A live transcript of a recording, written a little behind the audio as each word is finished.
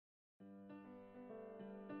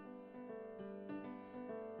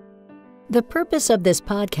The purpose of this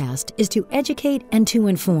podcast is to educate and to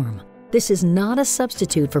inform. This is not a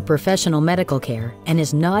substitute for professional medical care and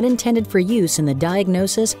is not intended for use in the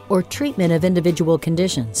diagnosis or treatment of individual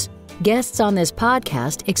conditions. Guests on this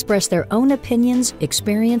podcast express their own opinions,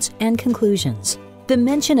 experience, and conclusions. The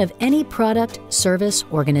mention of any product, service,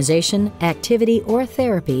 organization, activity, or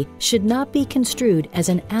therapy should not be construed as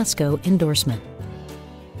an ASCO endorsement.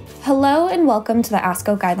 Hello and welcome to the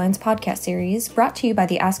ASCO Guidelines Podcast series, brought to you by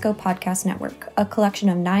the ASCO Podcast Network, a collection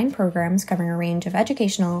of 9 programs covering a range of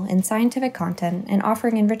educational and scientific content and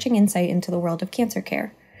offering enriching insight into the world of cancer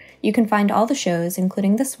care. You can find all the shows,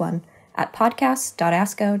 including this one, at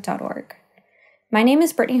podcast.asco.org. My name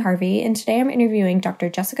is Brittany Harvey, and today I'm interviewing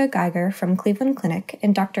Dr. Jessica Geiger from Cleveland Clinic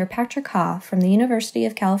and Dr. Patrick Ha from the University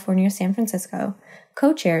of California, San Francisco,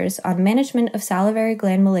 co-chairs on Management of Salivary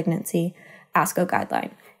Gland Malignancy, ASCO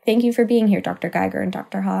Guideline. Thank you for being here, Dr. Geiger and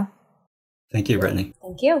Dr. Ha. Thank you, Brittany.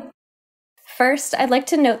 Thank you. First, I'd like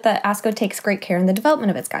to note that ASCO takes great care in the development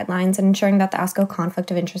of its guidelines and ensuring that the ASCO conflict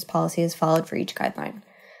of interest policy is followed for each guideline.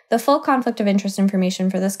 The full conflict of interest information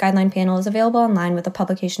for this guideline panel is available online with the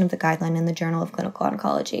publication of the guideline in the Journal of Clinical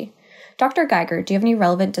Oncology. Dr. Geiger, do you have any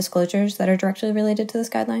relevant disclosures that are directly related to this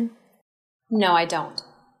guideline? No, I don't.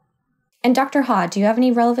 And Dr. Ha, do you have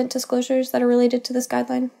any relevant disclosures that are related to this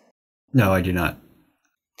guideline? No, I do not.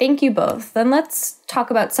 Thank you both. Then let's talk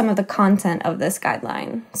about some of the content of this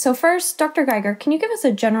guideline. So first, Dr. Geiger, can you give us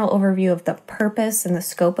a general overview of the purpose and the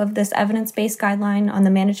scope of this evidence-based guideline on the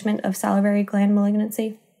management of salivary gland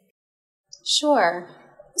malignancy? Sure.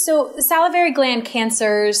 So salivary gland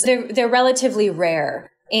cancers, they're relatively rare,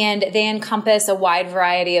 and they encompass a wide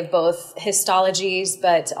variety of both histologies,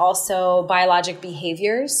 but also biologic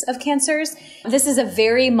behaviors of cancers. This is a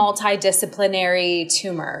very multidisciplinary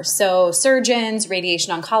tumor. So surgeons,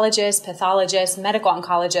 radiation oncologists, pathologists, medical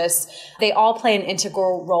oncologists, they all play an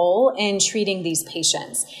integral role in treating these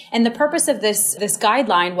patients. And the purpose of this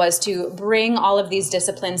guideline was to bring all of these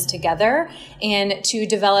disciplines together and to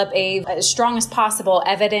develop as strong as possible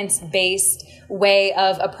evidence-based way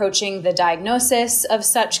of approaching the diagnosis of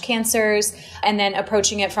such cancers, and then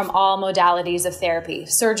approaching it from all modalities of therapy,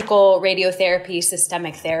 surgical, radiotherapy,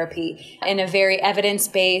 systemic therapy, in a very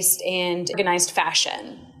evidence-based and organized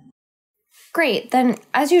fashion. Great. Then,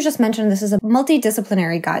 as you just mentioned, this is a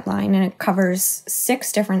multidisciplinary guideline, and it covers 6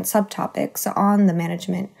 different subtopics on the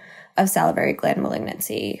management of salivary gland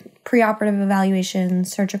malignancy: preoperative evaluation,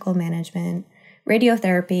 surgical management,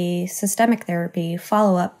 radiotherapy, systemic therapy,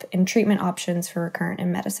 follow-up, and treatment options for recurrent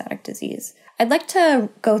and metastatic disease. I'd like to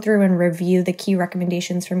go through and review the key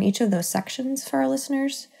recommendations from each of those sections for our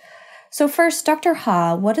listeners. So first, Dr.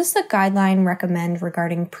 Ha, what does the guideline recommend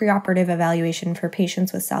regarding preoperative evaluation for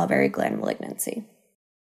patients with salivary gland malignancy?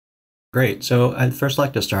 Great. So I'd first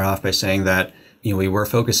like to start off by saying that we were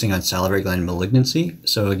focusing on salivary gland malignancy.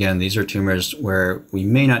 So again, these are tumors where we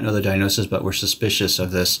may not know the diagnosis, but we're suspicious of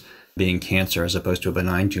this being cancer as opposed to a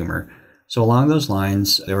benign tumor. So along those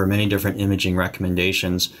lines, there were many different imaging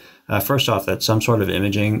recommendations. First off, that some sort of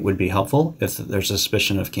imaging would be helpful if there's a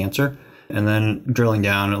suspicion of cancer. And then drilling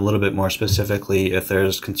down a little bit more specifically, if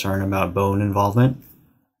there's concern about bone involvement,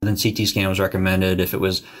 then CT scan was recommended. If it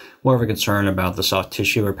was more of a concern about the soft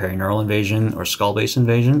tissue or perineural invasion or skull base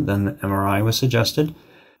invasion, then MRI was suggested.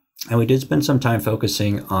 And we did spend some time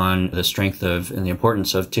focusing on the strength of and the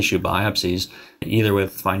importance of tissue biopsies, either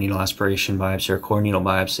with fine needle aspiration biopsy or core needle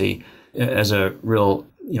biopsy, as a real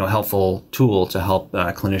helpful tool to help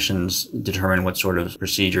clinicians determine what sort of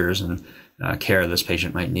procedures and care this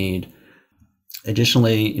patient might need.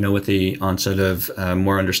 Additionally, with the onset of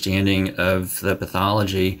more understanding of the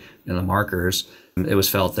pathology and the markers, it was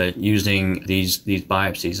felt that using these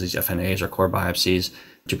biopsies, these FNAs or core biopsies,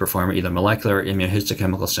 to perform either molecular or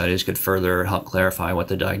immunohistochemical studies could further help clarify what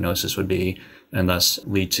the diagnosis would be and thus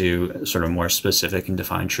lead to sort of more specific and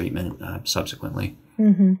defined treatment subsequently.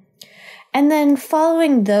 Mm-hmm. And then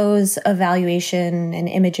following those evaluation and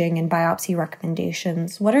imaging and biopsy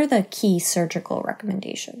recommendations, what are the key surgical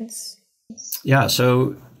recommendations? Yeah,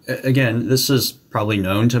 so again, this is probably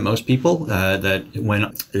known to most people that when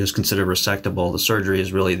it is considered resectable, the surgery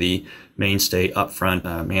is really the mainstay upfront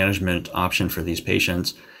management option for these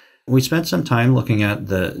patients. We spent some time looking at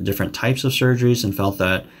the different types of surgeries and felt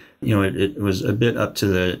that it was a bit up to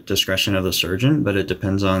the discretion of the surgeon, but it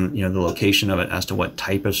depends on the location of it as to what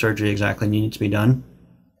type of surgery exactly needed to be done.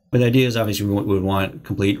 But the idea is obviously we would want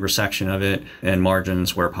complete resection of it and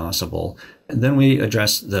margins where possible. And then we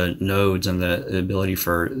address the nodes and the ability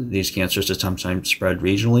for these cancers to sometimes spread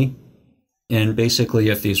regionally. And basically,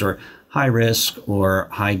 if these are high risk or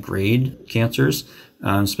high grade cancers,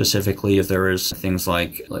 specifically if there is things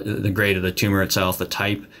like the grade of the tumor itself, the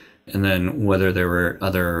type, And then whether there were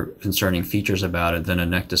other concerning features about it, then a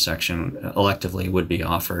neck dissection electively would be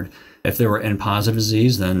offered. If there were N-positive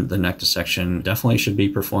disease, then the neck dissection definitely should be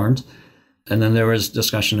performed. And then there was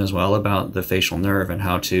discussion as well about the facial nerve and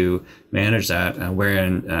how to manage that,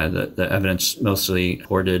 wherein the evidence mostly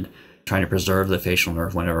supported trying to preserve the facial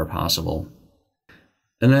nerve whenever possible.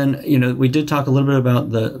 And then, we did talk a little bit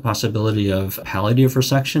about the possibility of palliative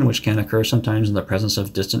resection, which can occur sometimes in the presence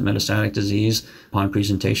of distant metastatic disease upon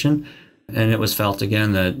presentation. And it was felt,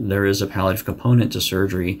 again, that there is a palliative component to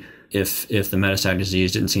surgery if the metastatic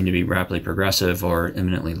disease didn't seem to be rapidly progressive or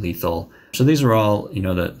imminently lethal. So these are all,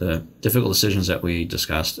 the difficult decisions that we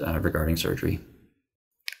discussed regarding surgery.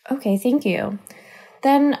 Okay, thank you.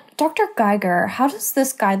 Then, Dr. Geiger, how does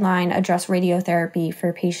this guideline address radiotherapy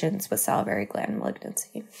for patients with salivary gland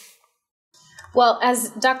malignancy? Well, as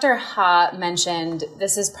Dr. Ha mentioned,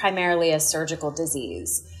 this is primarily a surgical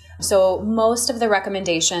disease. So most of the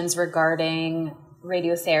recommendations regarding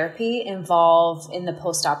radiotherapy involve in the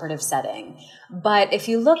postoperative setting. But if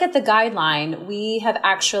you look at the guideline, we have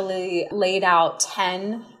actually laid out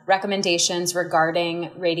 10 recommendations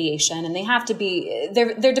regarding radiation, and they have to be,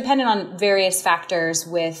 they're dependent on various factors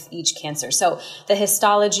with each cancer. So the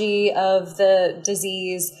histology of the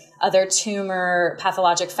disease, other tumor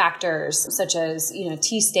pathologic factors such as,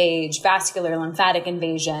 T-stage, vascular lymphatic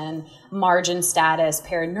invasion, margin status,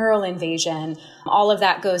 perineural invasion, all of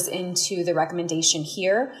that goes into the recommendation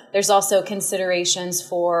here. There's also considerations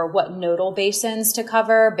for what nodal basins to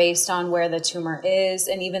cover based on where the tumor is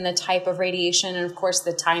and even the type of radiation and, of course,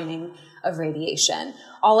 the timing of radiation.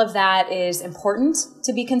 All of that is important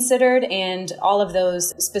to be considered, and all of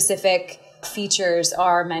those specific features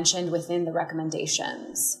are mentioned within the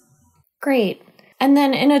recommendations. Great. And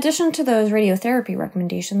then in addition to those radiotherapy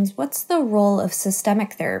recommendations, what's the role of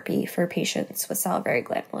systemic therapy for patients with salivary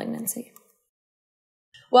gland malignancy?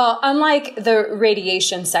 Well, unlike the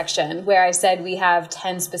radiation section where I said we have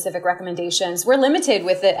 10 specific recommendations, we're limited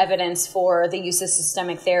with the evidence for the use of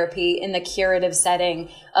systemic therapy in the curative setting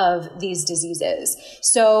of these diseases.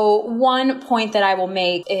 So one point that I will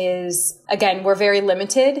make is, again, we're very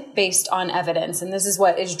limited based on evidence. And this is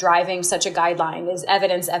what is driving such a guideline is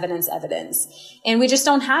evidence, evidence, evidence. And we just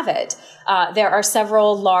don't have it. There are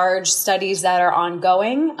several large studies that are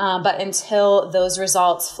ongoing, but until those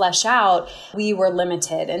results flesh out, we were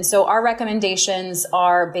limited. And so our recommendations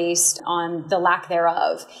are based on the lack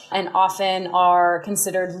thereof and often are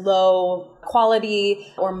considered low quality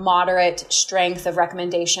or moderate strength of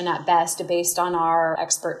recommendation at best based on our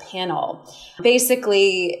expert panel.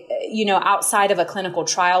 Basically, outside of a clinical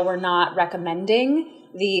trial, we're not recommending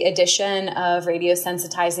the addition of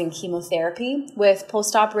radiosensitizing chemotherapy with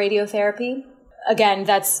post-op radiotherapy. Again,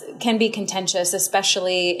 can be contentious,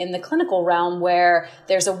 especially in the clinical realm where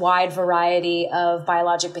there's a wide variety of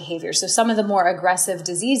biologic behavior. So some of the more aggressive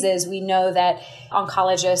diseases, we know that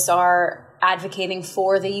oncologists are advocating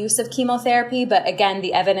for the use of chemotherapy, but again,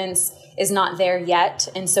 the evidence is not there yet.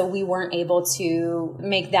 And so we weren't able to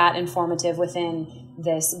make that informative within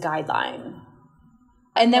this guideline.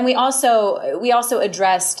 And then we also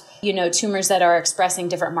addressed, tumors that are expressing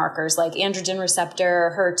different markers like androgen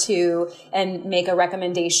receptor, HER2, and make a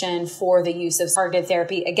recommendation for the use of targeted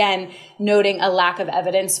therapy. Again, noting a lack of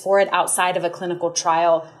evidence for it outside of a clinical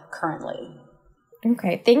trial currently.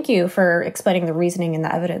 Okay, thank you for explaining the reasoning and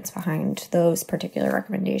the evidence behind those particular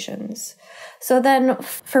recommendations. So then,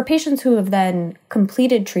 for patients who have then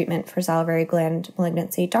completed treatment for salivary gland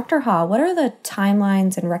malignancy, Dr. Ha, what are the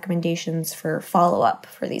timelines and recommendations for follow-up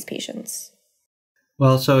for these patients?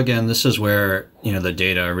 Well, so again, this is where, the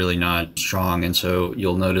data are really not strong. And so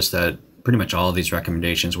you'll notice that pretty much all of these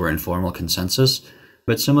recommendations were informal consensus.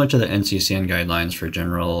 But similar to the NCCN guidelines for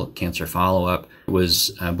general cancer follow-up, it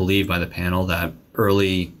was believed by the panel that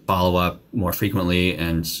early follow-up more frequently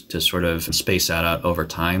and to sort of space that out over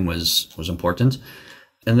time was important.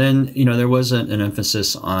 And then, there was an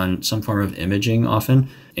emphasis on some form of imaging often.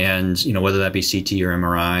 And, whether that be CT or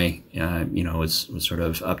MRI, was sort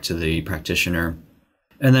of up to the practitioner.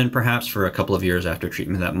 And then perhaps for a couple of years after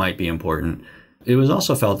treatment, that might be important. It was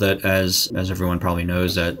also felt that, as everyone probably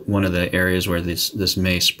knows, that one of the areas where this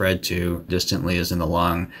may spread to distantly is in the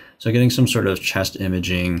lung. So getting some sort of chest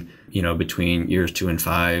imaging, between years 2 and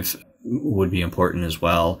 5 would be important as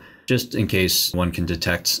well, just in case one can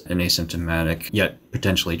detect an asymptomatic yet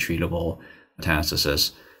potentially treatable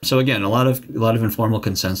metastasis. So again, a lot of informal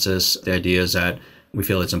consensus. The idea is that we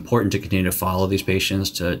feel it's important to continue to follow these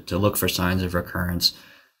patients to look for signs of recurrence.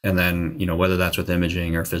 And then, whether that's with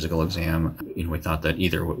imaging or physical exam, we thought that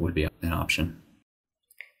either would be an option.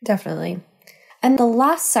 Definitely. And the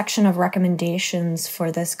last section of recommendations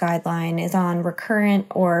for this guideline is on recurrent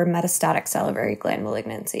or metastatic salivary gland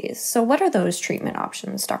malignancies. So what are those treatment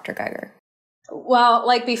options, Dr. Geiger? Well,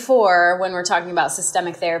 like before, when we're talking about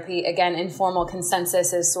systemic therapy, again, informal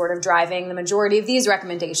consensus is sort of driving the majority of these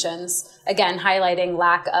recommendations, again, highlighting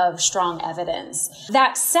lack of strong evidence.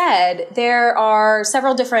 That said, there are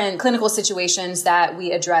several different clinical situations that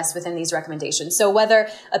we address within these recommendations. So whether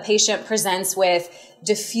a patient presents with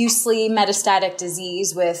diffusely metastatic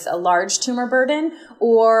disease with a large tumor burden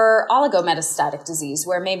or oligometastatic disease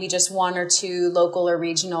where maybe just one or two local or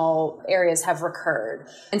regional areas have recurred.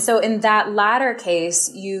 And so in that latter case,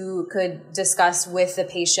 you could discuss with the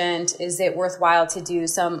patient, is it worthwhile to do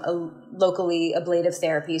some locally ablative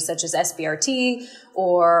therapy such as SBRT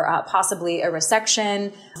or possibly a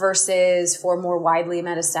resection versus for more widely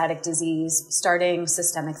metastatic disease, starting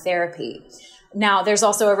systemic therapy. Now, there's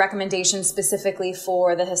also a recommendation specifically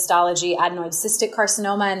for the histology adenoid cystic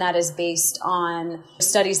carcinoma, and that is based on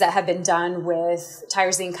studies that have been done with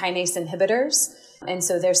tyrosine kinase inhibitors. And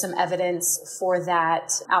so there's some evidence for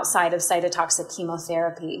that outside of cytotoxic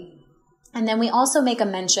chemotherapy. And then we also make a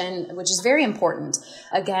mention, which is very important,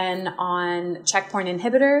 again, on checkpoint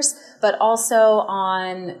inhibitors, but also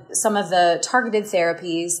on some of the targeted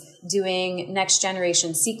therapies, doing next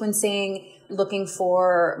generation sequencing, looking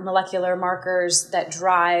for molecular markers that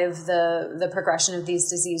drive the progression of these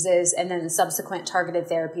diseases, and then subsequent targeted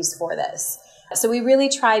therapies for this. So we really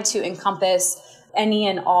tried to encompass any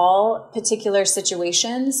and all particular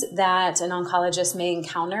situations that an oncologist may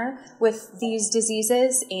encounter with these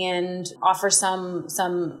diseases and offer some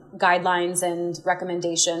guidelines and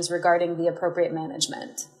recommendations regarding the appropriate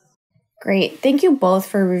management. Great. Thank you both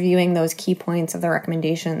for reviewing those key points of the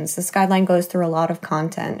recommendations. This guideline goes through a lot of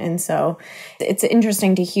content, and so it's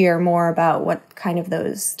interesting to hear more about what kind of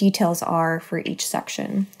those details are for each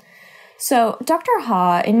section. So, Dr.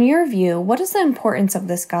 Ha, in your view, what is the importance of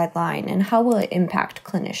this guideline and how will it impact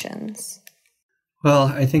clinicians? Well,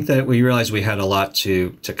 I think that we realized we had a lot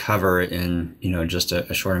to cover in, just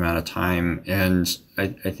a short amount of time. And I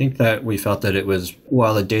think that we felt that it was,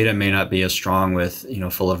 while the data may not be as strong with,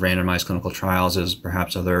 full of randomized clinical trials as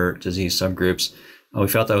perhaps other disease subgroups, we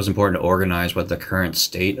felt that it was important to organize what the current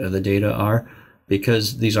state of the data are,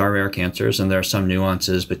 because these are rare cancers and there are some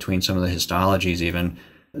nuances between some of the histologies even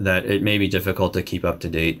that it may be difficult to keep up to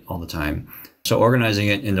date all the time. So organizing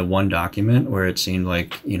it into one document where it seemed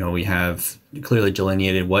like, we have clearly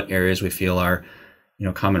delineated what areas we feel are,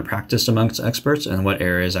 common practice amongst experts and what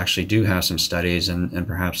areas actually do have some studies and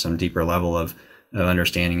perhaps some deeper level of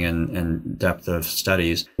understanding and depth of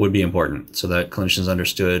studies would be important so that clinicians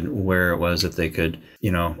understood where it was that they could,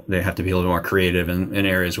 they have to be a little more creative in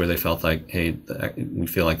areas where they felt like, hey, we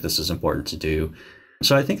feel like this is important to do.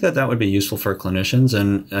 So I think that would be useful for clinicians.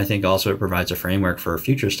 And I think also it provides a framework for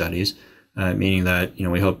future studies. Meaning that,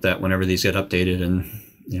 we hope that whenever these get updated in,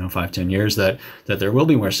 5-10 years, that there will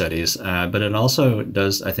be more studies. But it also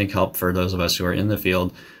does, I think, help for those of us who are in the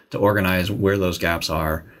field to organize where those gaps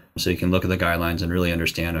are. So you can look at the guidelines and really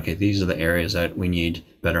understand, okay, these are the areas that we need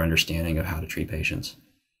better understanding of how to treat patients.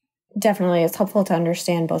 Definitely. It's helpful to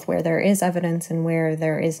understand both where there is evidence and where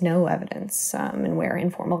there is no evidence, and where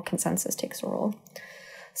informal consensus takes a role.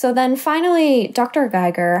 So then finally, Dr.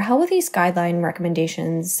 Geiger, how will these guideline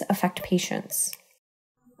recommendations affect patients?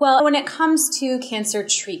 Well, when it comes to cancer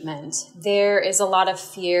treatment, there is a lot of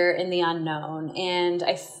fear in the unknown. And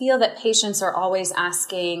I feel that patients are always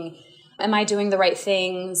asking, am I doing the right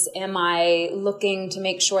things? Am I looking to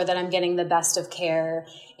make sure that I'm getting the best of care?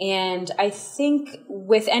 And I think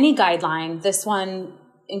with any guideline, this one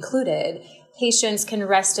included, patients can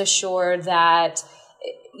rest assured that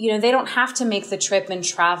they don't have to make the trip and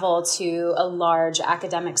travel to a large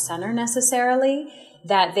academic center necessarily,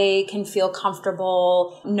 that they can feel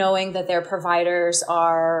comfortable knowing that their providers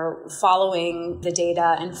are following the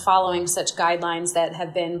data and following such guidelines that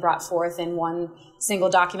have been brought forth in one single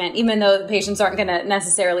document. Even though the patients aren't going to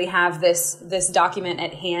necessarily have this document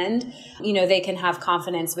at hand, they can have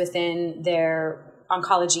confidence within their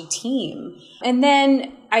oncology team. And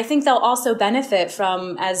then I think they'll also benefit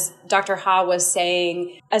from, as Dr. Ha was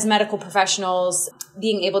saying, as medical professionals,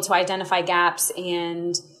 being able to identify gaps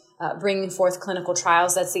and bringing forth clinical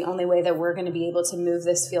trials. That's the only way that we're going to be able to move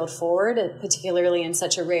this field forward, particularly in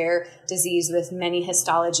such a rare disease with many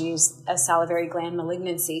histologies as salivary gland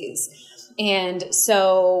malignancies. And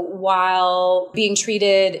so while being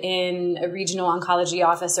treated in a regional oncology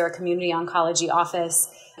office or a community oncology office,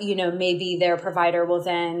 maybe their provider will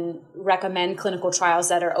then recommend clinical trials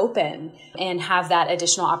that are open and have that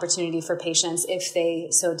additional opportunity for patients if they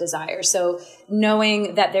so desire. So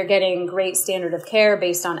knowing that they're getting great standard of care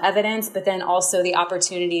based on evidence, but then also the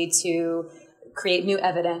opportunity to create new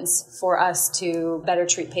evidence for us to better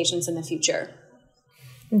treat patients in the future.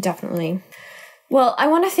 Definitely. Well, I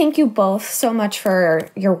want to thank you both so much for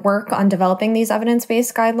your work on developing these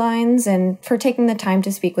evidence-based guidelines and for taking the time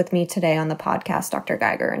to speak with me today on the podcast, Dr.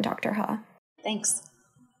 Geiger and Dr. Ha. Thanks.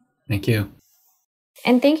 Thank you.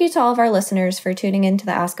 And thank you to all of our listeners for tuning into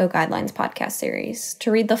the ASCO Guidelines podcast series.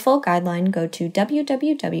 To read the full guideline, go to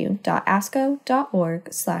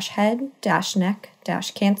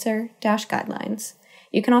www.asco.org/head-neck-cancer-guidelines.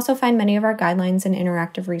 You can also find many of our guidelines and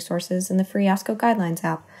interactive resources in the free ASCO Guidelines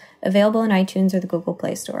app, available in iTunes or the Google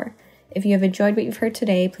Play Store. If you have enjoyed what you've heard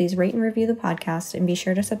today, please rate and review the podcast and be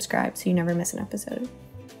sure to subscribe so you never miss an episode.